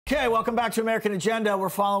Okay, welcome back to American Agenda. We're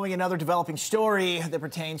following another developing story that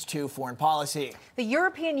pertains to foreign policy. The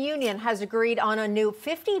European Union has agreed on a new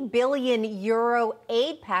 €50 billion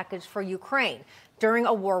aid package for Ukraine during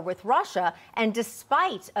a war with Russia and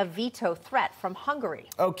despite a veto threat from Hungary.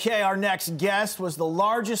 Okay, our next guest was the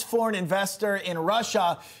largest foreign investor in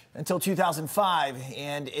Russia until 2005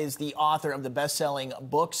 and is the author of the best-selling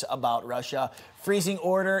books about Russia, Freezing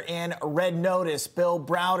Order and Red Notice. Bill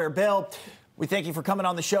Browder. Bill, we thank you for coming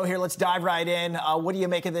on the show here. Let's dive right in. What do you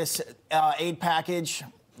make of this aid package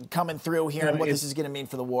coming through here and what this is going to mean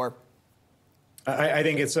for the war? I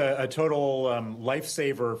think it's a total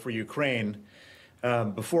lifesaver for Ukraine.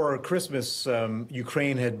 Before Christmas,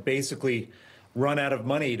 Ukraine had basically run out of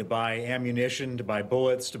money to buy ammunition, to buy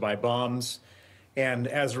bullets, to buy bombs. And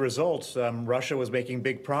as a result, Russia was making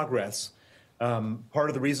big progress. Part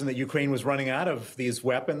of the reason that Ukraine was running out of these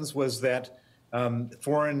weapons was that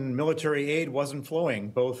foreign military aid wasn't flowing.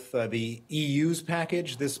 Both the EU's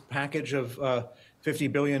package, this package of $50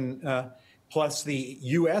 billion, plus the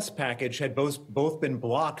U.S. package had both been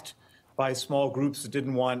blocked by small groups that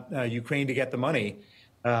didn't want Ukraine to get the money.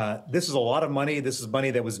 This is a lot of money. This is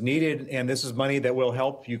money that was needed, and this is money that will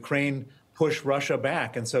help Ukraine push Russia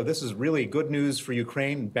back. And so this is really good news for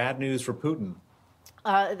Ukraine, bad news for Putin.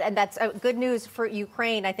 And that's good news for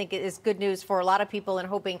Ukraine. I think it is good news for a lot of people and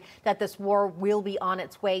hoping that this war will be on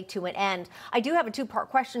its way to an end. I do have a two-part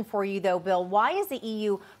question for you, though, Bill. Why is the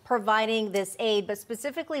EU providing this aid, but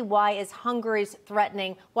specifically why is Hungary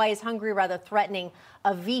threatening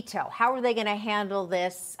a veto? How are they going to handle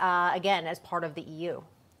this, again, as part of the EU?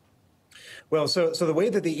 Well, so the way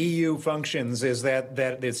that the EU functions is that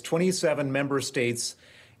it's 27 member states,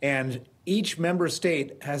 and each member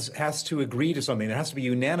state has to agree to something. There has to be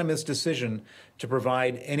a unanimous decision to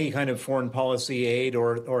provide any kind of foreign policy aid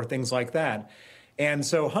or things like that. And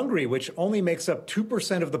so Hungary, which only makes up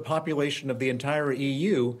 2% of the population of the entire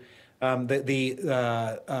EU,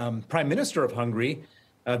 the Prime Minister of Hungary,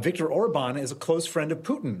 Viktor Orban, is a close friend of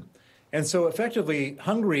Putin. And so effectively,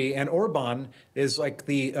 Hungary and Orban is like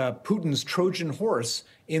the Putin's Trojan horse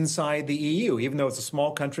inside the EU. Even though it's a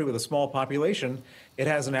small country with a small population, it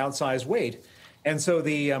has an outsized weight. And so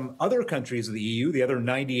the other countries of the EU, the other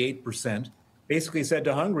 98%, basically said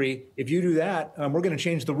to Hungary, if you do that, we're going to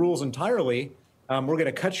change the rules entirely. We're going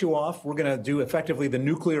to cut you off. We're going to do effectively the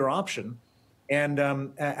nuclear option. And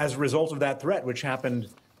as a result of that threat, which happened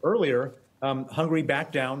earlier, Hungary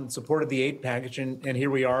backed down and supported the aid package, and here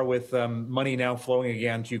we are with money now flowing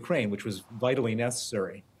again to Ukraine, which was vitally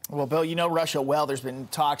necessary. Well, Bill, you know Russia well. There's been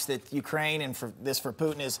talks that Ukraine, and for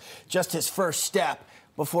Putin, is just his first step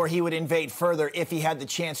before he would invade further if he had the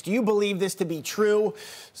chance. Do you believe this to be true?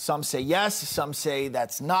 Some say yes. Some say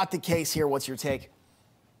that's not the case here. What's your take?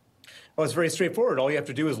 Well, it's very straightforward. All you have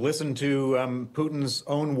to do is listen to Putin's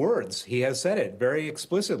own words. He has said it very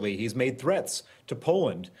explicitly. He's made threats to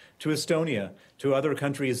Poland, to Estonia, to other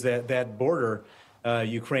countries that border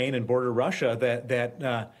Ukraine and border Russia.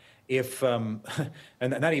 That if and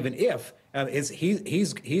not even if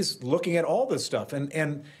he's looking at all this stuff.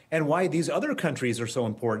 And why these other countries are so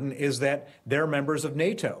important is that they're members of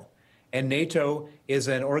NATO. And NATO is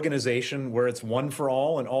an organization where it's one for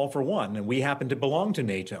all and all for one. And we happen to belong to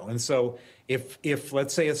NATO. And so if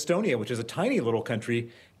let's say, Estonia, which is a tiny little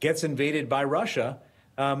country, gets invaded by Russia,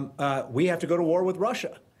 we have to go to war with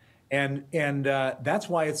Russia. And that's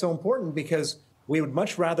why it's so important, because we would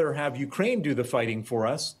much rather have Ukraine do the fighting for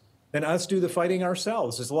us than us do the fighting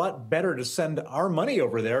ourselves. It's a lot better to send our money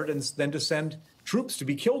over there than to send troops to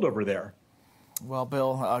be killed over there. Well,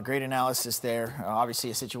 Bill, great analysis there. Obviously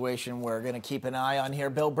a situation we're going to keep an eye on here.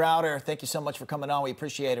 Bill Browder, thank you so much for coming on. We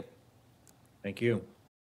appreciate it. Thank you.